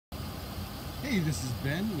Hey, this is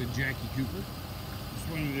Ben with Jackie Cooper.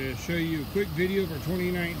 Just wanted to show you a quick video of our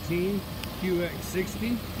 2019 QX60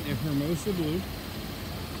 in Hermosa blue.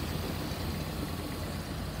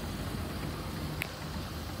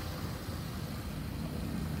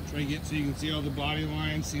 Try to get so you can see all the body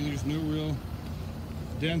lines. See, there's no real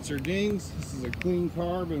dents or dings. This is a clean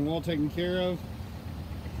car, been well taken care of.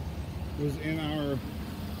 Was in our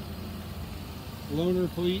loaner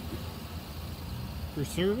fleet for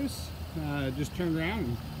service. Just turned around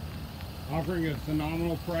and offering a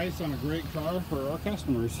phenomenal price on a great car for our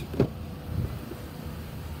customers.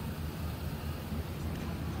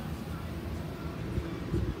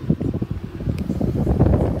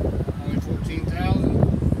 Only $14,000.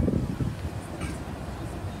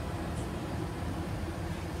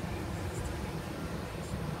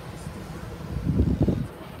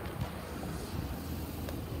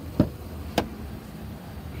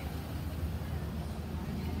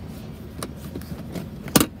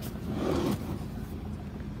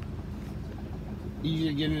 Easy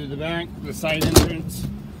to get into the back, the side entrance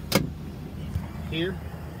here.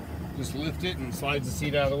 Just lift it and slides the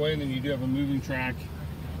seat out of the way, and then you do have a moving track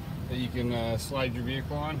that you can slide your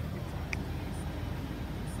vehicle on.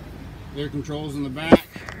 Air controls in the back.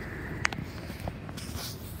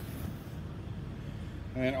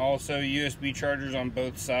 And also USB chargers on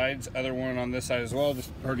both sides. Other one on this side as well,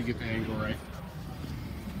 just hard to get the angle right.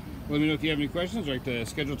 Let me know if you have any questions or like to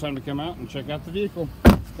schedule time to come out and check out the vehicle.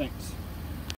 Thanks.